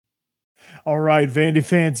All right, Vandy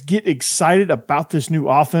fans, get excited about this new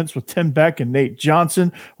offense with Tim Beck and Nate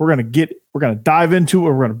Johnson. We're gonna dive into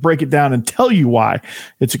it. We're gonna break it down and tell you why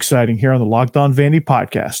it's exciting here on the Locked On Vandy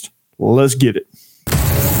podcast. Let's get it.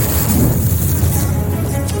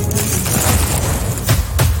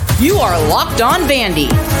 You are Locked On Vandy,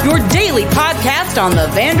 your daily podcast on the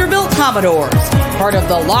Vanderbilt Commodores, part of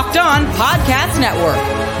the Locked On Podcast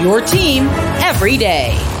Network, your team every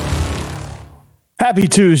day. Happy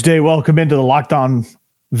Tuesday. Welcome into the Locked On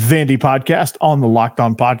Vandy podcast on the Locked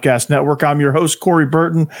On Podcast Network. I'm your host, Corey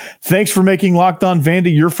Burton. Thanks for making Locked On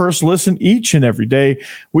Vandy your first listen each and every day.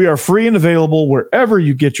 We are free and available wherever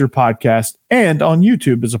you get your podcast and on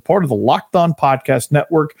YouTube as a part of the Locked On Podcast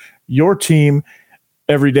Network, your team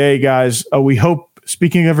every day, guys. We hope,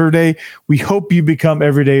 speaking of every day, we hope you become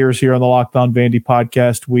everydayers here on the Locked On Vandy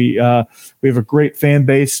podcast. We have a great fan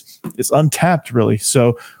base. It's untapped, really.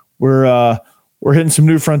 So we're hitting some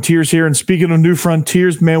new frontiers here. And speaking of new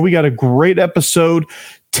frontiers, man, we got a great episode.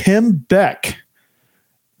 Tim Beck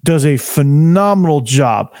does a phenomenal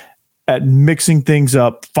job at mixing things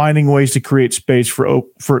up, finding ways to create space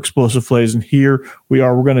for explosive plays. And here we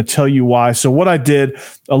are. We're going to tell you why. So what I did,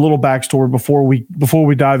 a little backstory before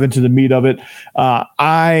we dive into the meat of it.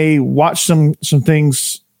 I watched some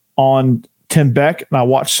things on Tim Beck, and I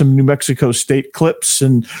watched some New Mexico State clips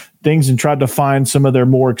and things and tried to find some of their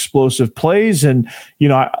more explosive plays. And, you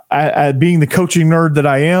know, I being the coaching nerd that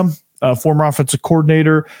I am, former offensive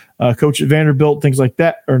coordinator, coach at Vanderbilt, things like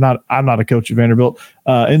that, or not, I'm not a coach at Vanderbilt,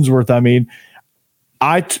 Innsworth. I mean,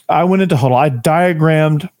 I went into huddle. I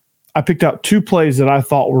picked out two plays that I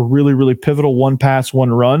thought were really, really pivotal, one pass,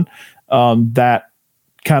 one run, that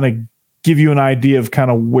kind of give you an idea of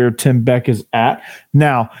kind of where Tim Beck is at.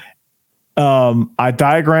 Now, I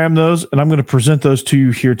diagrammed those, and I'm going to present those to you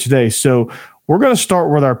here today. So we're going to start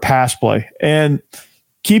with our pass play. And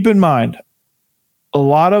keep in mind, a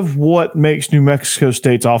lot of what makes New Mexico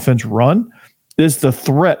State's offense run is the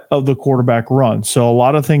threat of the quarterback run. So a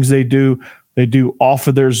lot of things they do off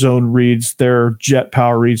of their zone reads, their jet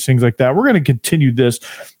power reads, things like that. We're going to continue this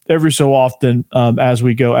every so often as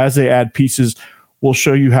we go. As they add pieces, we'll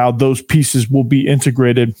show you how those pieces will be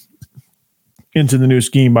integrated into the new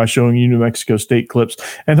scheme by showing you New Mexico State clips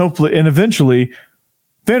and hopefully and eventually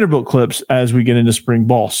Vanderbilt clips as we get into spring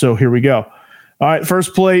ball. So here we go. All right,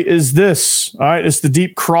 first play is this. All right, it's the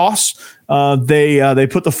deep cross. They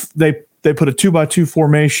put a 2x2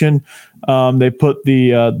 formation. They put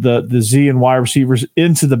the Z and Y receivers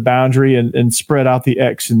into the boundary and spread out the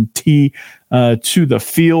X and T to the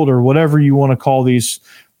field, or whatever you want to call these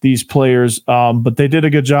players. But they did a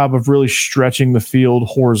good job of really stretching the field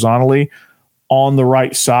horizontally on the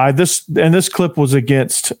right side. This clip was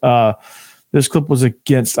against I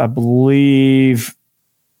believe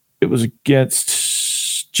it was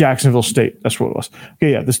against Jacksonville State. That's what it was.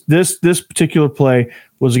 Okay, yeah. This particular play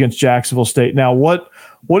was against Jacksonville State. Now, what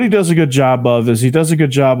he does a good job of is he does a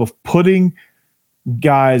good job of putting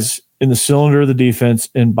guys in the cylinder of the defense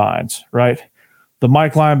in binds, right? The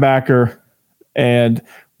Mike linebacker and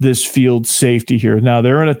this field safety here. Now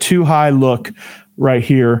they're in a too high look right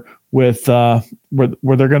here with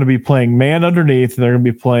where they're going to be playing man underneath, and they're going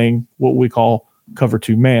to be playing what we call cover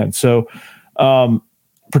two man. So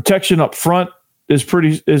protection up front is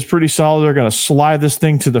pretty solid. They're going to slide this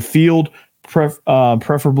thing to the field,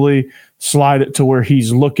 preferably slide it to where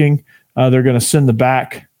he's looking. They're going to send the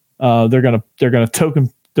back. They're going to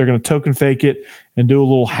token fake it and do a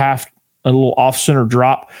little off center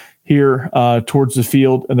drop here towards the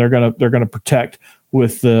field, and they're going to protect they're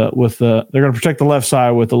going to protect the left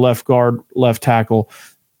side with the left guard, left tackle,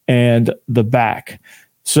 and the back.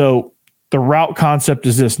 So the route concept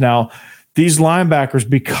is this. Now, these linebackers,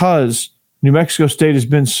 because New Mexico State has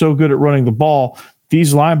been so good at running the ball,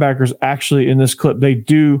 these linebackers actually in this clip, they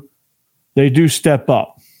do step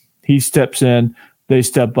up. He steps in, they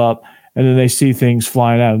step up, and then they see things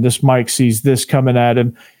flying at him. This Mike sees this coming at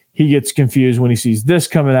him. He gets confused when he sees this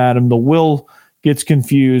coming at him. The Will gets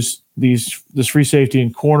confused. This free safety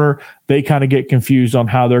and corner, they kind of get confused on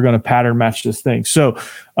how they're going to pattern match this thing. So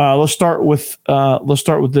let's start with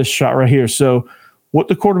this shot right here. So what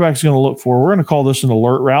the quarterback is going to look for, we're going to call this an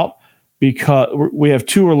alert route because we have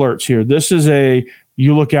two alerts here. This is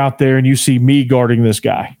you look out there and you see me guarding this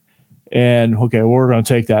guy. And okay, we're going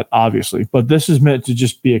to take that obviously, but this is meant to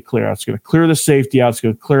just be a clear out. It's going to clear the safety out. It's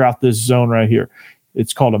going to clear out this zone right here.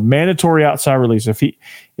 It's called a mandatory outside release. If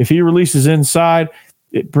he releases inside,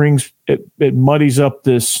 it muddies up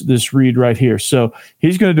this read right here. So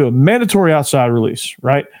he's going to do a mandatory outside release,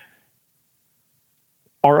 right?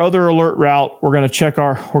 Our other alert route, we're going to check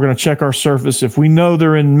our surface. If we know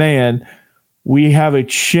they're in man, we have a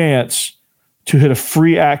chance to hit a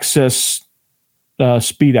free access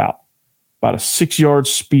speed out, about a 6-yard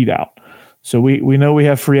speed out. So we know we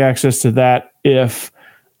have free access to that if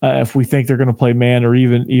we think they're going to play man, or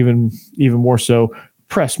even more so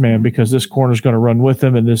press man, because this corner is going to run with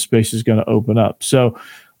them and this space is going to open up. So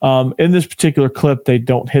in this particular clip, they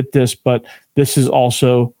don't hit this, but this is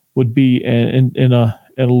also would be in an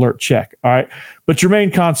alert check. All right. But your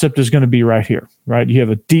main concept is going to be right here, right? You have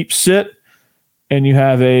a deep sit and you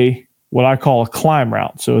have what I call a climb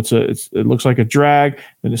route. So it looks like a drag.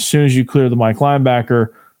 And as soon as you clear the Mike linebacker,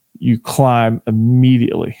 you climb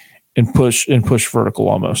immediately and push vertical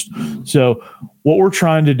almost. So what we're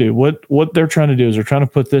trying to do, what they're trying to do is they're trying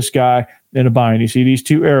to put this guy in a bind. You see these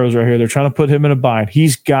two arrows right here. They're trying to put him in a bind.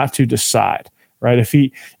 He's got to decide, right? If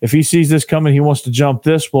he sees this coming, he wants to jump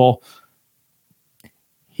this. Well,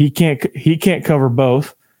 he can't cover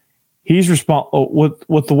both. He's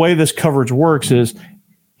with the way this coverage works is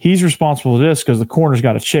he's responsible for this because the corner's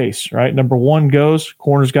got to chase, right? Number 1 goes,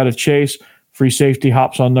 corner's got to chase. Free safety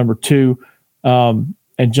hops on number 2 and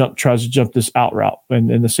tries to jump this out route.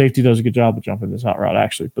 And the safety does a good job of jumping this out route,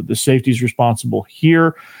 actually. But the safety's responsible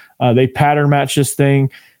here. They pattern match this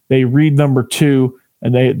thing. They read number 2,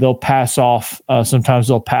 and they'll pass off. Sometimes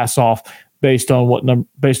they'll pass off based on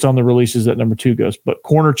the releases that number 2 goes. But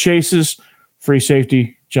corner chases, free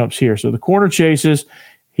safety jumps here. So the corner chases,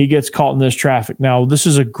 he gets caught in this traffic. Now, this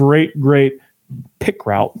is a great pick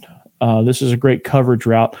route. This is a great coverage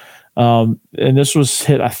route. And this was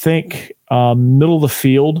hit, I think, middle of the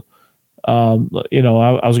field. I was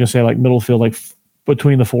going to say like middle of the field, like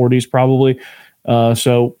between the 40s probably. And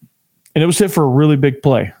it was hit for a really big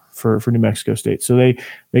play for New Mexico State. So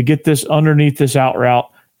they get this underneath this out route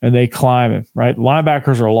and they climb it, right?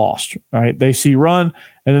 Linebackers are lost, right? They see run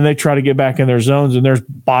and then they try to get back in their zones and there's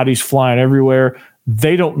bodies flying everywhere.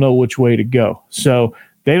 They don't know which way to go. So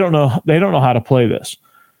they don't know how to play this.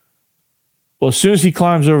 Well, as soon as he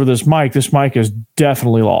climbs over this mic is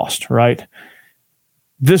definitely lost, right?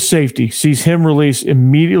 This safety sees him release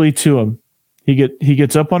immediately to him. He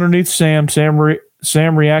gets up underneath Sam.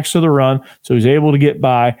 Sam reacts to the run, so he's able to get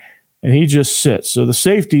by, and he just sits. So what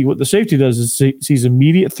the safety does is sees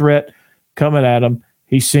immediate threat coming at him.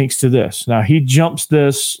 He sinks to this. Now, he jumps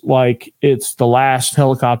this like it's the last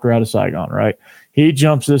helicopter out of Saigon, right? He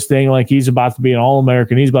jumps this thing like he's about to be an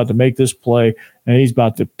All-American. He's about to make this play, and he's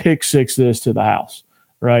about to pick 6 this to the house,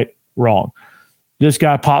 right? Wrong. This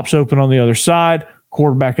guy pops open on the other side.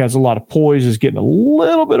 Quarterback has a lot of poise, is getting a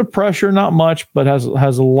little bit of pressure, not much, but has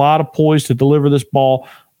a lot of poise to deliver this ball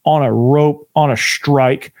on a rope, on a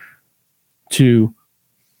strike to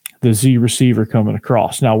the Z receiver coming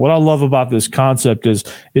across. Now, what I love about this concept is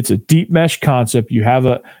it's a deep mesh concept. You have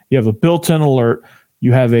a built-in alert.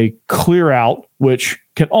 You have a clear out, which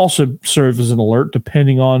can also serve as an alert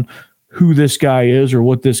depending on who this guy is or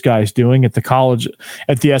what this guy is doing. At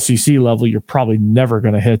the SEC level, you're probably never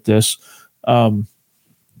going to hit this.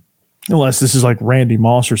 Unless this is like Randy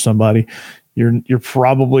Moss or somebody, you're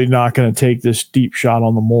probably not going to take this deep shot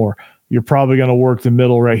on the more. You're probably going to work the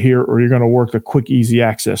middle right here, or you're going to work the quick, easy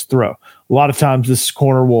access throw. A lot of times this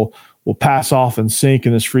corner will pass off and sink,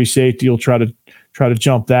 and this free safety will try to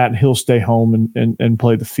jump that, and he'll stay home and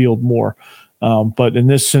play the field more. But in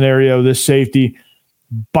this scenario, this safety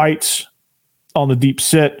bites on the deep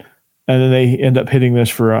sit, and then they end up hitting this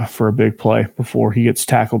for a big play before he gets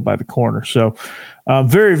tackled by the corner. So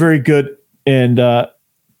very, very good and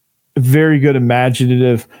very good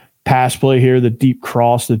imaginative pass play here, the deep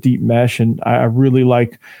cross, the deep mesh, and I really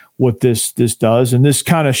like what this does. And this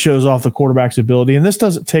kind of shows off the quarterback's ability. And this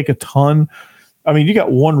doesn't take a ton. I mean, you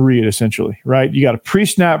got one read essentially, right? You got a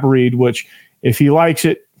pre-snap read, which if he likes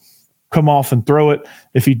it, come off and throw it.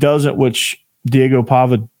 If he doesn't, which Diego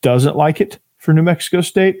Pava doesn't like it for New Mexico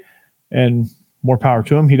State, and more power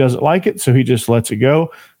to him, he doesn't like it, so he just lets it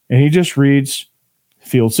go, and he just reads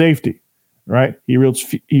field safety, right? He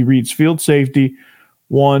reads field safety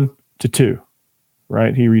 1 to 2,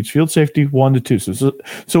 right? He reads field safety 1 to 2.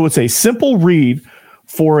 So it's a simple read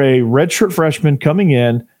for a redshirt freshman coming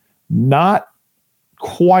in, not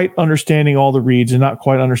quite understanding all the reads and not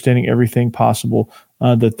quite understanding everything possible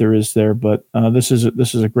that there is there. But this is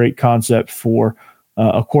a great concept for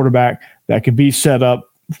a quarterback that can be set up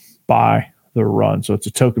by the run. So it's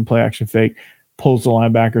a token play action fake, pulls the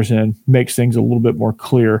linebackers in, makes things a little bit more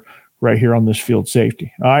clear right here on this field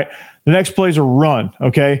safety. All right. The next play is a run.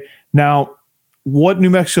 Okay. Now, what New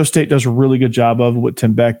Mexico State does a really good job of, what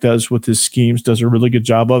Tim Beck does with his schemes, does a really good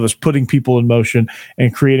job of, is putting people in motion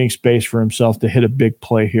and creating space for himself to hit a big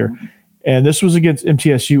play here. And this was against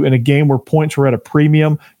MTSU in a game where points were at a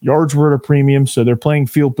premium, yards were at a premium. So they're playing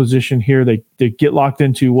field position here. They get locked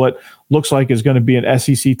into what looks like is going to be an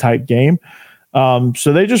SEC type game.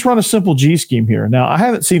 So they just run a simple G scheme here. Now, I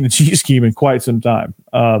haven't seen the G scheme in quite some time.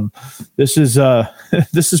 This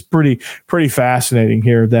is pretty fascinating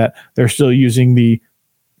here that they're still using the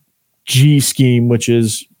G scheme, which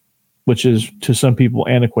is to some people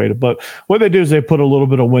antiquated. But what they do is they put a little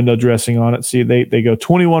bit of window dressing on it. See, they go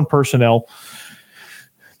 21 personnel.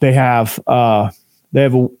 They have call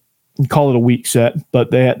it a weak set,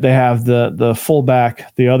 but they have the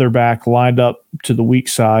fullback, the other back lined up to the weak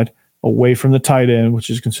side, away from the tight end, which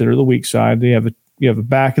is considered the weak side. You have a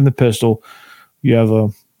back in the pistol. You have a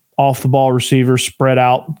off the ball receiver spread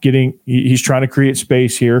out, he's trying to create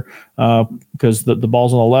space here because the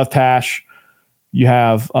ball's on the left hash. You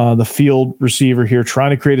have the field receiver here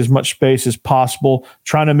trying to create as much space as possible,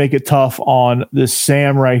 trying to make it tough on this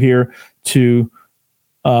Sam right here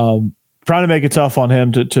trying to make it tough on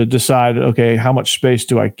him to decide, okay, how much space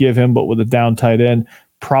do I give him? But with a down tight end,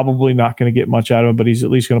 probably not going to get much out of him, but he's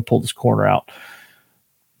at least going to pull this corner out.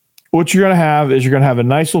 What you're going to have is a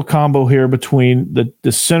nice little combo here between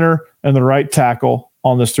the center and the right tackle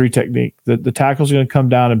on this three technique. The tackle's going to come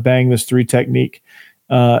down and bang this three technique,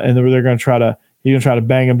 and then they're going to try to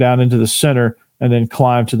bang him down into the center and then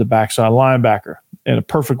climb to the backside linebacker. In a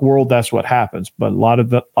perfect world, that's what happens. But a lot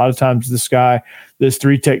of times this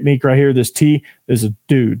three technique right here, this T is a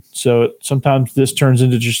dude. So sometimes this turns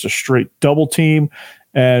into just a straight double team,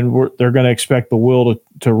 and they're going to expect the will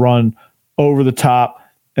to run over the top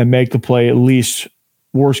and make the play at least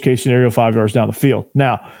worst case scenario 5 yards down the field.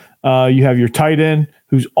 Now you have your tight end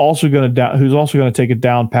who's also going to take a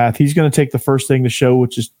down path. He's going to take the first thing to show,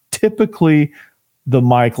 which is typically the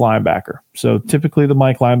Mike linebacker. So typically the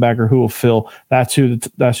Mike linebacker who will fill. That's who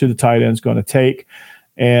the tight end is going to take.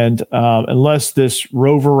 And unless this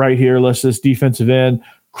rover right here, unless this defensive end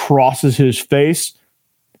crosses his face,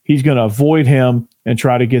 he's going to avoid him and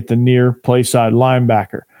try to get the near play side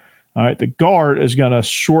linebacker. All right, the guard is going to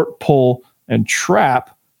short pull and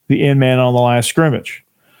trap the end man on the line of scrimmage.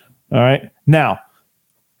 All right, now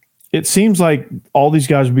it seems like all these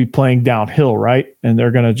guys would be playing downhill, right? And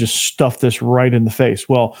they're going to just stuff this right in the face.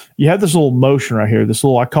 Well, you have this little motion right here,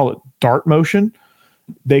 I call it dart motion.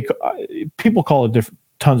 People call it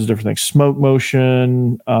tons of different things. Smoke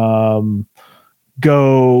motion,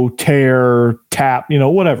 go, tear, tap,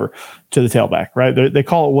 whatever to the tailback, right? They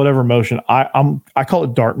call it whatever motion. I call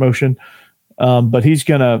it dart motion, but he's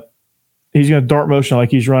gonna dart motion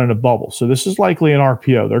like he's running a bubble. So this is likely an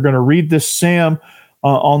RPO. They're going to read this Sam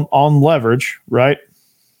on leverage, right?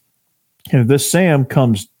 And if this Sam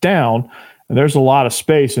comes down and there's a lot of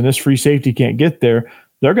space and this free safety can't get there,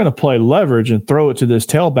 they're going to play leverage and throw it to this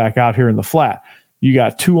tailback out here in the flat. You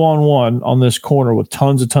got 2-on-1 on this corner with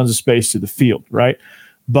tons of space to the field, right?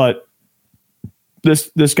 But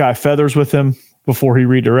this guy feathers with him before he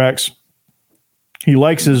redirects. He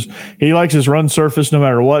likes his run surface no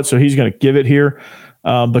matter what, so he's going to give it here.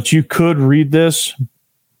 But you could read this,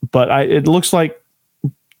 but it looks like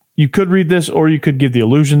you could read this, or you could give the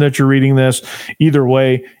illusion that you're reading this. Either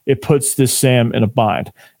way, it puts this Sam in a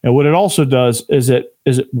bind. And what it also does is it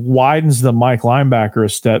widens the Mike linebacker a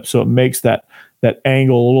step, so it makes that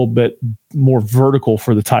angle a little bit more vertical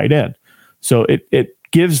for the tight end. So it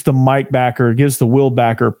gives the Mike backer, gives the Will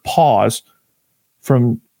backer pause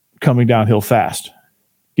from coming downhill fast.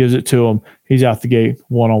 Gives it to him. He's out the gate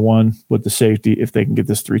one-on-one with the safety if they can get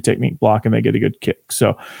this three technique block and they get a good kick.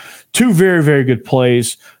 So two very, very good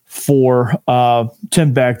plays for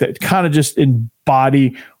Tim Beck that kind of just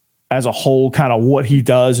embody as a whole kind of what he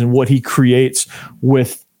does and what he creates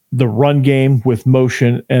with the run game, with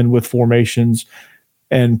motion and with formations,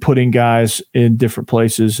 and putting guys in different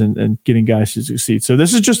places and getting guys to succeed. So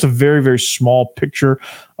this is just a very, very small picture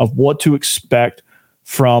of what to expect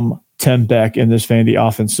from Tim Beck in this Vandy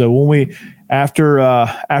offense. So when we after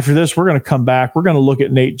this, we're going to come back. We're going to look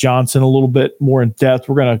at Nate Johnson a little bit more in depth.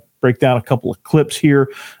 We're going to break down a couple of clips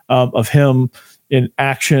here of him in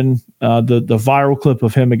action. The viral clip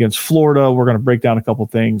of him against Florida. We're going to break down a couple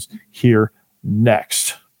of things here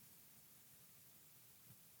next.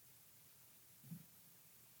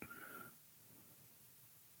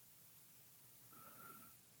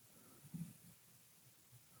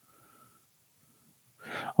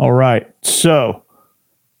 All right, so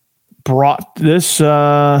this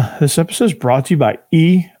episode is brought to you by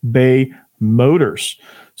eBay Motors.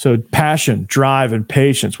 So passion, drive, and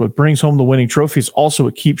patience. What brings home the winning trophies also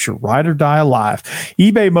what keeps your ride or die alive.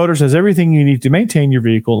 eBay Motors has everything you need to maintain your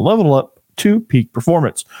vehicle and level up to peak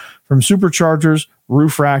performance. From superchargers,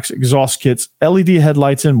 roof racks, exhaust kits, LED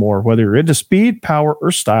headlights, and more, whether you're into speed, power,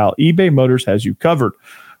 or style, eBay Motors has you covered.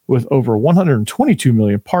 With over 122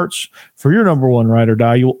 million parts for your number one ride or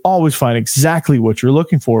die, you'll always find exactly what you're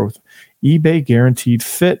looking for with eBay Guaranteed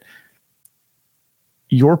Fit.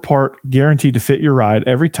 Your part guaranteed to fit your ride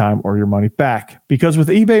every time or your money back. Because with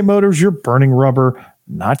eBay Motors, you're burning rubber,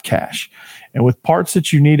 not cash. And with parts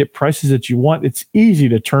that you need at prices that you want, it's easy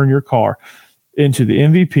to turn your car into the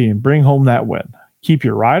MVP and bring home that win. Keep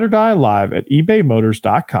your ride or die alive at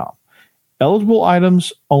ebaymotors.com. Eligible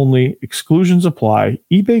items only. Exclusions apply.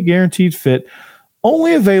 eBay Guaranteed Fit.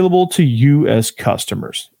 Only available to U.S.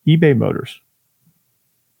 customers. eBay Motors.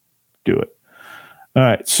 Do it. All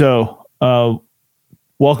right. So,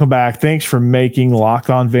 welcome back. Thanks for making Locked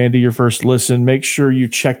On Vandy your first listen. Make sure you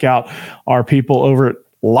check out our people over at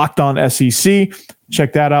Locked On SEC.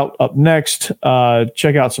 Check that out up next.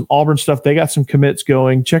 Check out some Auburn stuff. They got some commits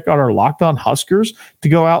going. Check out our Locked On Huskers to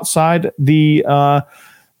go outside the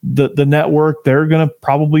network. They're going to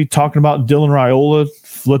probably talking about Dylan Raiola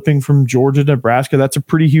flipping from Georgia to Nebraska. That's a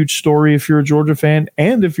pretty huge story if you're a Georgia fan,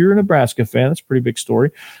 and if you're a Nebraska fan, that's a pretty big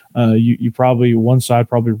story. You probably, one side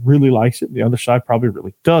probably really likes it, the other side probably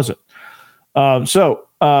really doesn't. So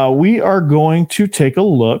we are going to take a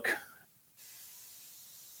look.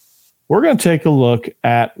 We're going to take a look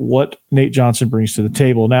at what Nate Johnson brings to the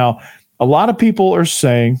table. Now, a lot of people are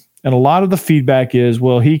saying, and a lot of the feedback is,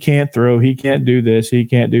 well, he can't throw, he can't do this, he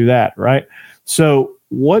can't do that, right? So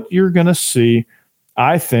what you're going to see,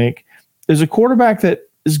 I think, is a quarterback that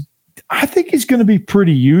is, I think he's going to be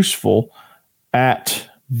pretty useful at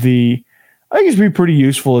the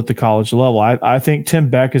college level. I think Tim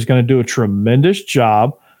Beck is going to do a tremendous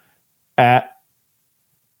job at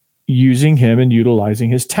using him and utilizing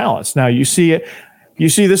his talents. Now you see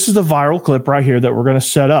this is the viral clip right here that we're going to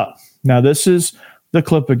set up. Now this is the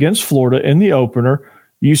clip against Florida in the opener.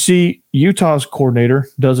 You see Utah's coordinator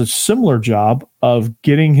does a similar job of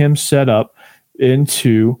getting him set up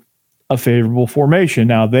into a favorable formation.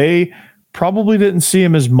 Now, they probably didn't see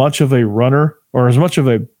him as much of a runner or as much of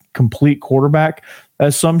a complete quarterback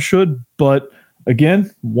as some should, but again,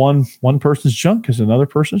 one person's junk is another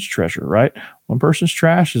person's treasure, right? One person's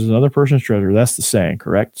trash is another person's treasure. That's the saying,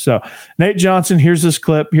 correct? So Nate Johnson, here's this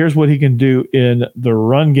clip. Here's what he can do in the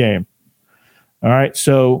run game. All right,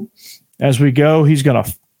 so as we go, he's gonna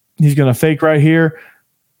fake right here.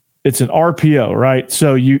 It's an RPO, right?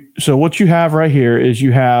 So what you have right here is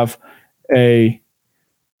you have a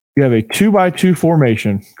 2x2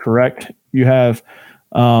 formation, correct? You have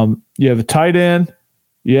a tight end,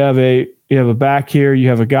 you have a back here, you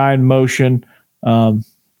have a guy in motion, and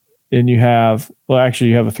you have a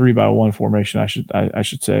 3x1 formation. I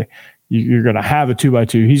should say. You're going to have a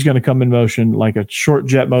 2x2. He's going to come in motion like a short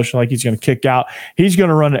jet motion, like he's going to kick out. He's going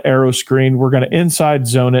to run an arrow screen. We're going to inside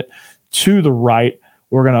zone it to the right.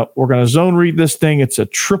 We're going to zone read this thing. It's a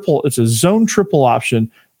zone triple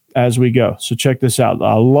option as we go. So check this out.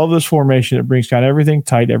 I love this formation. It brings kind of everything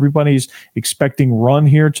tight. Everybody's expecting run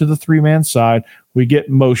here to the 3-man side. We get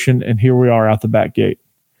motion, and here we are out the back gate.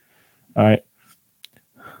 All right.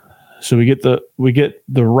 So we get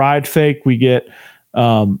the ride fake. We get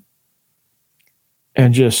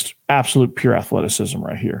and just absolute pure athleticism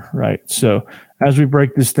right here, right? So as we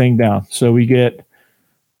break this thing down, so we get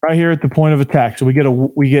right here at the point of attack. So we get a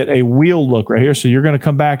wheel look right here. So you're going to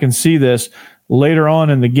come back and see this later on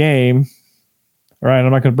in the game. All right,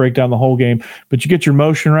 I'm not going to break down the whole game, but you get your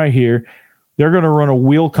motion right here. They're going to run a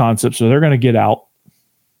wheel concept, so they're going to get out.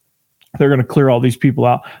 They're going to clear all these people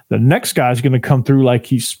out. The next guy's going to come through like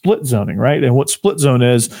he's split zoning, right? And what split zone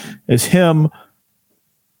is him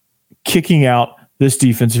kicking out this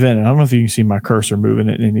defensive end. And I don't know if you can see my cursor moving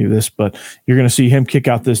in any of this, but you're going to see him kick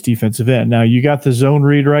out this defensive end. Now you got the zone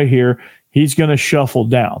read right here. He's going to shuffle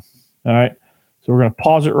down. All right. So we're going to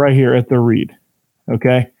pause it right here at the read.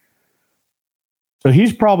 Okay. So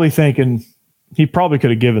he's probably thinking, he probably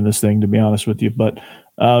could have given this thing, to be honest with you, but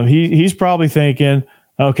he's probably thinking,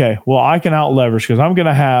 okay, well, I can out leverage because I'm going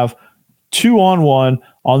to have 2-on-1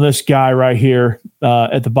 on this guy right here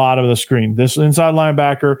at the bottom of the screen. This inside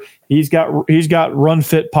linebacker, he's got run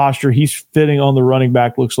fit posture. He's fitting on the running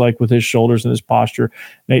back, looks like, with his shoulders and his posture.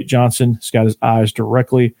 Nate Johnson's got his eyes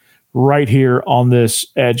directly right here on this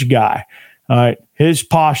edge guy. All right, his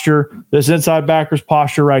posture, this inside backer's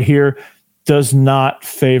posture right here, does not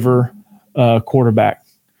favor quarterback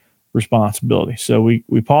responsibility. So we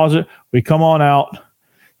pause it. We come on out.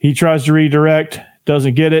 He tries to redirect,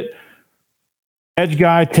 doesn't get it. Edge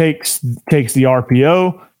guy takes the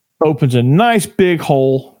RPO, opens a nice big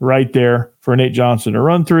hole right there for Nate Johnson to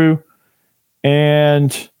run through.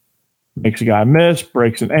 And makes a guy miss,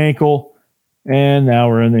 breaks an ankle, and now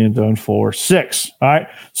we're in the end zone for 6. All right.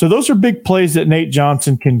 So those are big plays that Nate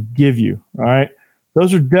Johnson can give you. All right.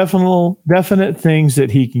 Those are definite things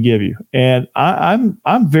that he can give you. And I'm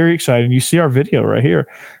very excited. You see our video right here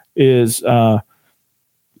is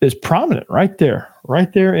prominent right there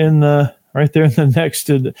in the next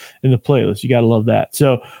in the playlist. You got to love that.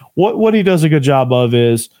 So what he does a good job of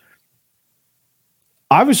is,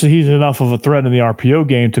 obviously he's enough of a threat in the RPO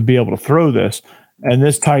game to be able to throw this, and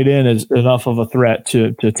this tight end is enough of a threat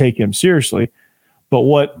to take him seriously. But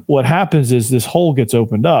what happens is this hole gets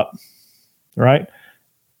opened up, right?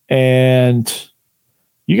 And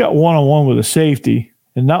you got one-on-one with a safety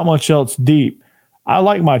and not much else deep. I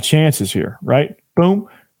like my chances here, right? Boom,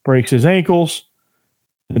 breaks his ankles,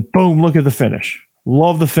 and boom, look at the finish.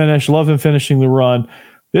 Love the finish, love him finishing the run.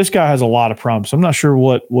 This guy has a lot of promise. I'm not sure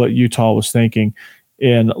what Utah was thinking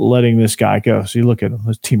in letting this guy go. So you look at him,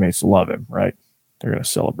 his teammates love him, right? They're going to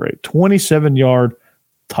celebrate. 27-yard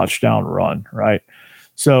touchdown run, right?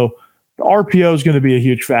 So the RPO is going to be a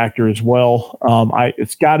huge factor as well.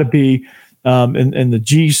 It's got to be in the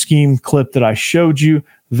G scheme clip that I showed you.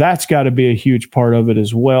 That's got to be a huge part of it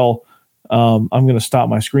as well. I'm going to stop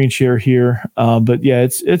my screen share here, but yeah,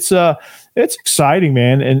 it's exciting,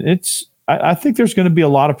 man, and I think there's going to be a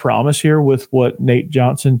lot of promise here with what Nate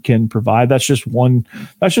Johnson can provide. That's just one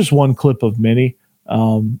clip of many.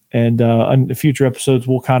 And in the future episodes,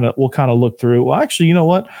 we'll kind of look through. Well, actually, you know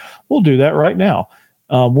what? We'll do that right now.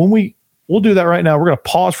 We'll do that right now. We're going to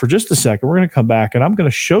pause for just a second. We're going to come back, and I'm going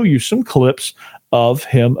to show you some clips of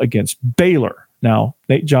him against Baylor. Now,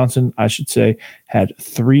 Nate Johnson, I should say, had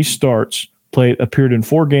 3 starts, appeared in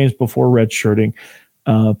 4 games before redshirting,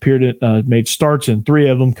 made starts in 3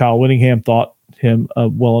 of them. Kyle Whittingham thought him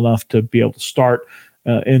well enough to be able to start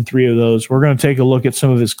in 3 of those. We're going to take a look at some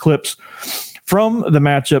of his clips from the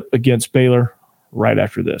matchup against Baylor right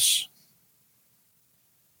after this.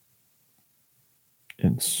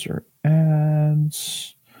 Insert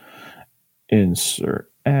ads.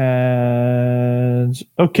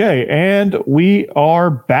 Okay, and we are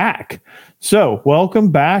back. So,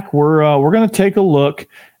 welcome back. We're going to take a look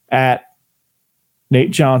at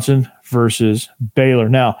Nate Johnson versus Baylor.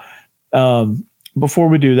 Now, before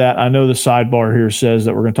we do that, I know the sidebar here says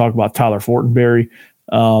that we're going to talk about Tyler Fortenberry.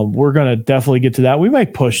 We're going to definitely get to that. We may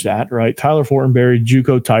push that, right? Tyler Fortenberry,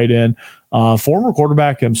 JUCO tight end, former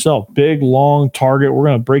quarterback himself, big, long target. We're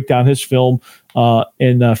going to break down his film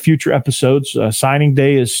in future episodes. Early signing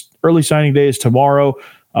day is tomorrow.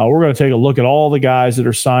 We're going to take a look at all the guys that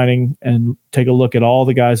are signing and take a look at all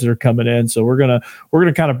the guys that are coming in. So we're going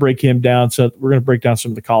to kind of break him down. So we're going to break down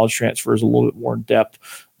some of the college transfers a little bit more in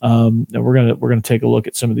depth. And we're going to take a look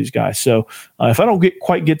at some of these guys. So if I don't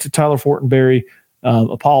quite get to Tyler Fortenberry,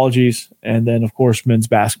 apologies. And then, of course, men's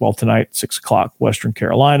basketball tonight, 6:00, Western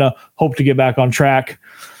Carolina. Hope to get back on track.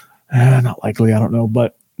 Not likely, I don't know,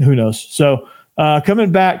 but who knows? So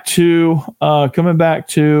coming back to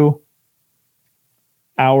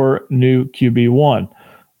our new QB1.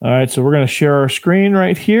 All right, so we're going to share our screen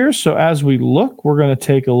right here. So as we look, we're going to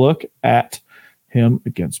take a look at him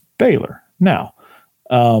against Baylor. Now,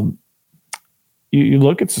 you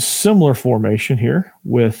look, it's a similar formation here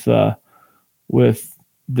with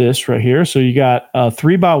this right here. So you got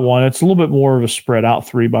 3-by-1. It's a little bit more of a spread out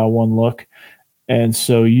 3-by-1 look. And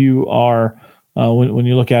so you are, when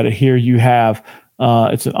you look at it here, you have,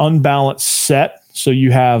 it's an unbalanced set. So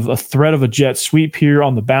you have a threat of a jet sweep here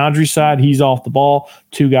on the boundary side. He's off the ball.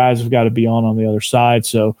 2 guys have got to be on the other side.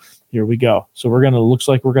 So here we go. So looks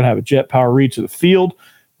like we're going to have a jet power read to the field.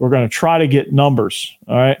 We're going to try to get numbers.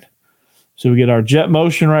 All right. So we get our jet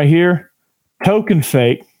motion right here, token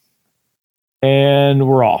fake, and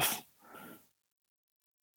we're off.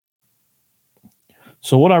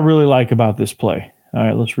 So what I really like about this play, all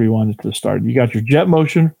right, let's rewind it to the start. You got your jet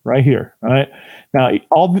motion right here, all right? Now,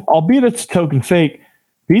 albeit it's a token fake,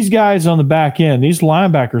 these guys on the back end, these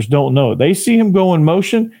linebackers don't know. They see him go in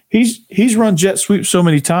motion. He's run jet sweep so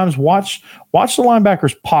many times. Watch the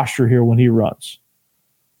linebacker's posture here when he runs,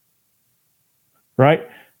 right?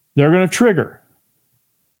 They're going to trigger,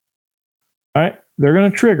 all right? They're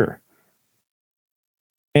going to trigger.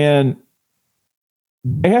 And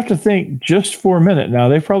they have to think just for a minute. Now,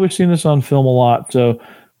 they've probably seen this on film a lot. So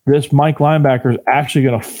this Mike linebacker is actually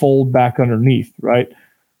going to fold back underneath, right?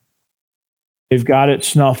 They've got it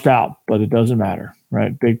snuffed out, but it doesn't matter,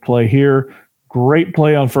 right? Big play here. Great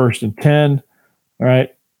play on 1st and 10, all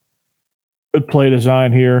right? Good play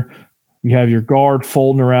design here. You have your guard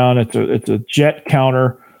folding around. It's a jet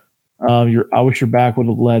counter. I wish your back would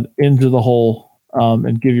have led into the hole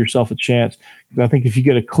and give yourself a chance. I think if you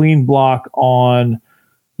get a clean block on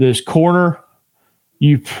This corner,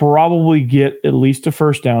 you probably get at least a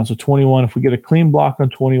first down. So 21, if we get a clean block on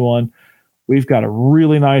 21, we've got a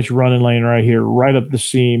really nice running lane right here, right up the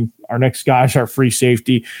seam. Our next guy's our free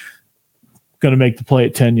safety. Going to make the play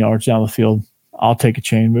at 10 yards down the field. I'll take a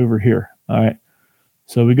chain mover here. All right.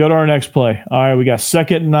 So we go to our next play. All right, we got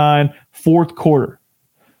 2nd and 9, fourth quarter.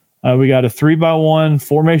 We got a 3-by-1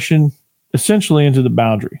 formation essentially into the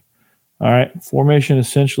boundary. All right, formation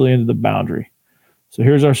essentially into the boundary. So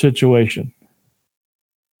here's our situation.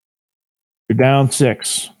 You're down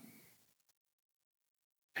 6.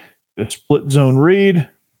 The split zone read,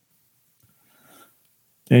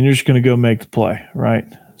 and you're just going to go make the play, right?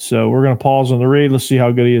 So we're going to pause on the read. Let's see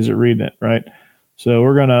how good he is at reading it, right? So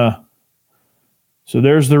we're going to – so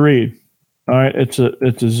there's the read. All right, it's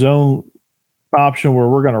a zone option where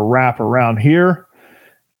we're going to wrap around here,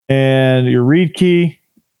 and your read key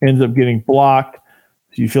ends up getting blocked.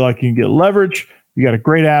 So you feel like you can get leverage. You got a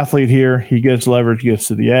great athlete here. He gets leverage, gets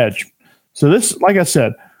to the edge. So this, like I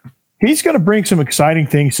said, he's going to bring some exciting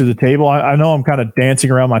things to the table. I know I'm kind of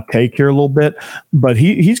dancing around my take here a little bit, but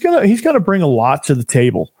he's going to bring a lot to the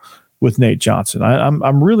table with Nate Johnson.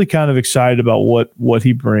 I'm really kind of excited about what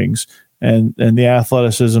he brings and the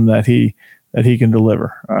athleticism that he can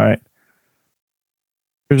deliver. All right.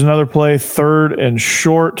 Here's another play, 3rd and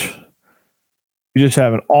short. You just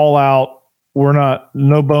have an all out. We're not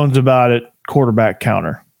no bones about it. Quarterback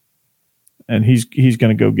counter, and he's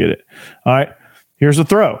going to go get it. All right. Here's the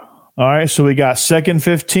throw. All right. So we got 2nd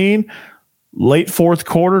 15, late fourth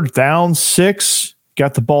quarter, down 6.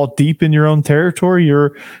 Got the ball deep in your own territory.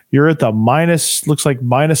 You're at the looks like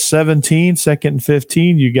minus 17, 2nd and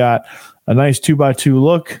 15. You got a nice 2-by-2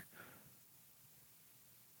 look.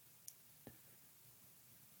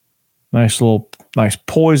 Nice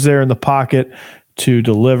poise there in the pocket to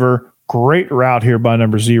deliver. Great route here by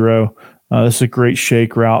number 0. This is a great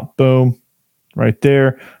shake route. Boom. Right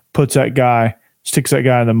there. Sticks that guy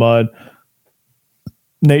in the mud.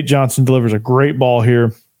 Nate Johnson delivers a great ball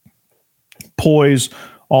here. Poise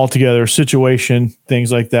all together, situation,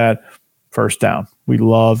 things like that. First down. We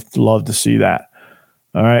love to see that.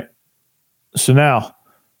 All right. So now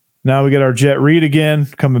we get our jet read again,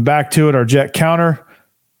 coming back to it, our jet counter.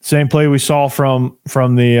 Same play we saw from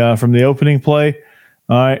the opening play.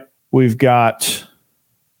 All right, we've got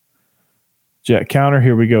jet counter.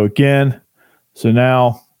 Here we go again. So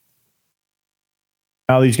now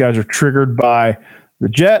these guys are triggered by the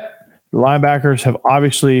jet. The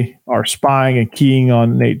linebackers are spying and keying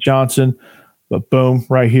on Nate Johnson. But boom,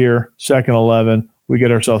 right here, 2nd 11, we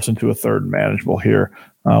get ourselves into a 3rd and manageable here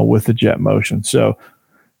with the jet motion. So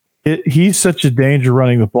he's such a danger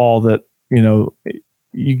running the ball that,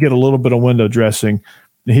 you get a little bit of window dressing,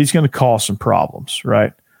 he's going to cause some problems,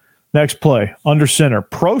 right? Next play, under center,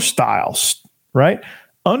 pro styles, right?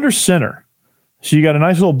 Under center. So you got a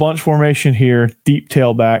nice little bunch formation here, deep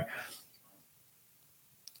tailback.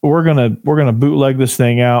 We're gonna bootleg this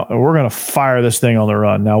thing out, and we're gonna fire this thing on the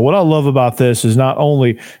run. Now, what I love about this is not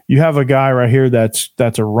only you have a guy right here that's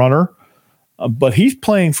a runner, but he's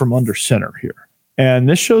playing from under center here. And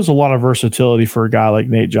this shows a lot of versatility for a guy like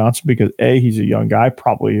Nate Johnson because, A, he's a young guy,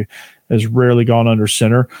 probably has rarely gone under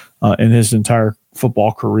center in his entire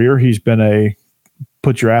football career. He's been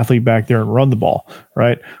put your athlete back there and run the ball,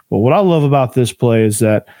 right? But what I love about this play is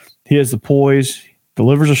that he has the poise,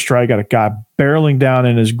 delivers a strike, got a guy barreling down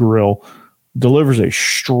in his grill, delivers a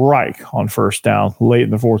strike on first down late in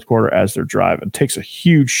the fourth quarter as they're driving, takes a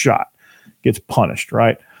huge shot, gets punished,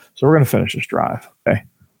 right? So we're going to finish this drive, okay?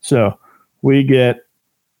 So we get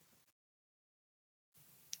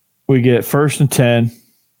 1st and 10,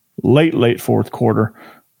 late fourth quarter.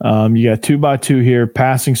 You got 2-by-2 here,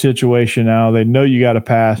 passing situation now. They know you got to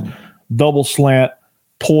pass. Double slant,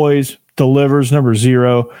 poise, delivers. Number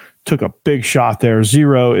 0 took a big shot there.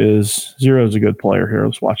 Zero is a good player here.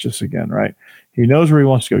 Let's watch this again, right? He knows where he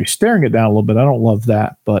wants to go. He's staring it down a little bit. I don't love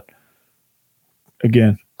that, but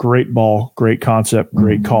again, great ball, great concept,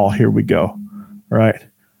 great call. Here we go. All right.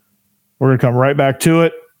 We're going to come right back to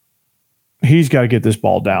it. He's got to get this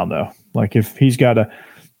ball down, though. Like, if we got to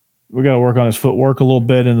work on his footwork a little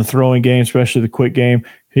bit in the throwing game, especially the quick game.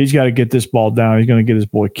 He's got to get this ball down. He's going to get his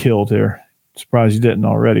boy killed here. Surprised he didn't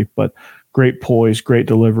already, but great poise, great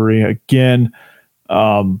delivery. Again,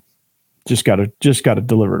 just got to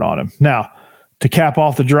deliver it on him. Now, to cap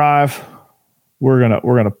off the drive, we're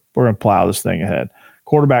gonna plow this thing ahead.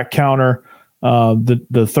 Quarterback counter, the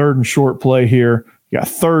 3rd and short play here. You got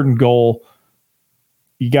 3rd and goal.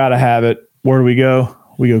 You got to have it. Where do we go?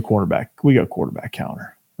 We go quarterback. We go quarterback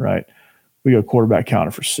counter, right? We go quarterback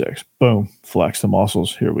counter for 6. Boom. Flex the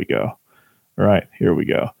muscles. Here we go. All right. Here we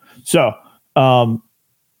go. So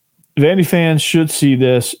Vandy fans should see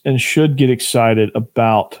this and should get excited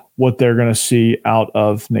about what they're going to see out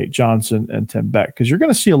of Nate Johnson and Tim Beck, because you're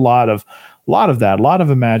going to see a lot of that, a lot of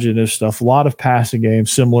imaginative stuff, a lot of passing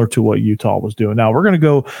games similar to what Utah was doing. Now we're going to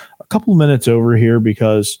go a couple of minutes over here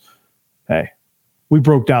because, hey, we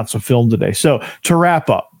broke down some film today. So to wrap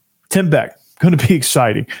up, Tim Beck, going to be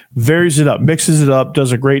exciting. Varies it up, mixes it up,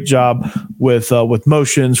 does a great job with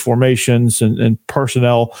motions, formations, and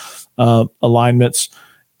personnel alignments,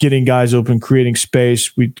 getting guys open, creating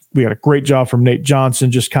space. We got a great job from Nate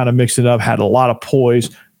Johnson, just kind of mixed it up, had a lot of poise,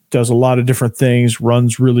 does a lot of different things,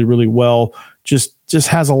 runs really, really well, just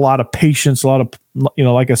has a lot of patience, a lot of,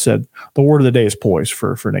 like I said, the word of the day is poise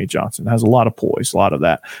for Nate Johnson. Has a lot of poise, a lot of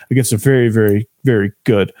that against a very, very, very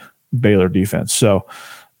good Baylor defense. So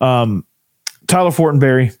Tyler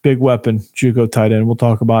Fortenberry, big weapon, JUCO tight end. We'll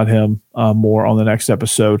talk about him more on the next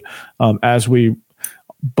episode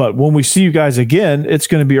But when we see you guys again, it's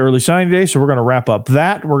going to be early signing day. So we're going to wrap up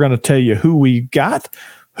that. We're going to tell you who we got,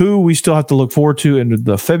 who we still have to look forward to into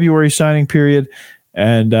the February signing period.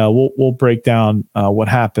 And we'll break down what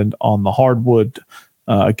happened on the hardwood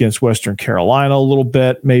against Western Carolina a little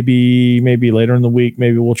bit. Maybe later in the week,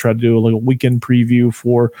 maybe we'll try to do a little weekend preview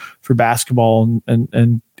for basketball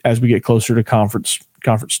and as we get closer to conference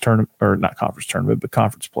tournament, or not conference tournament, but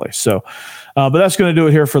conference play. So, but that's going to do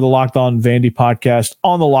it here for the Locked On Vandy podcast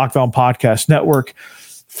on the Locked On Podcast Network.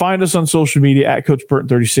 Find us on social media at Coach Burton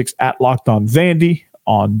 36, at Locked On Vandy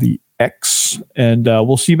on the X, and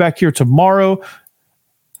we'll see you back here tomorrow.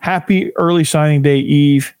 Happy early signing day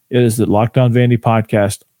eve. It is the Locked On Vandy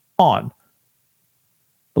podcast on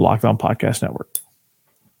the Locked On Podcast Network.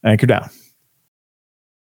 Anchor down.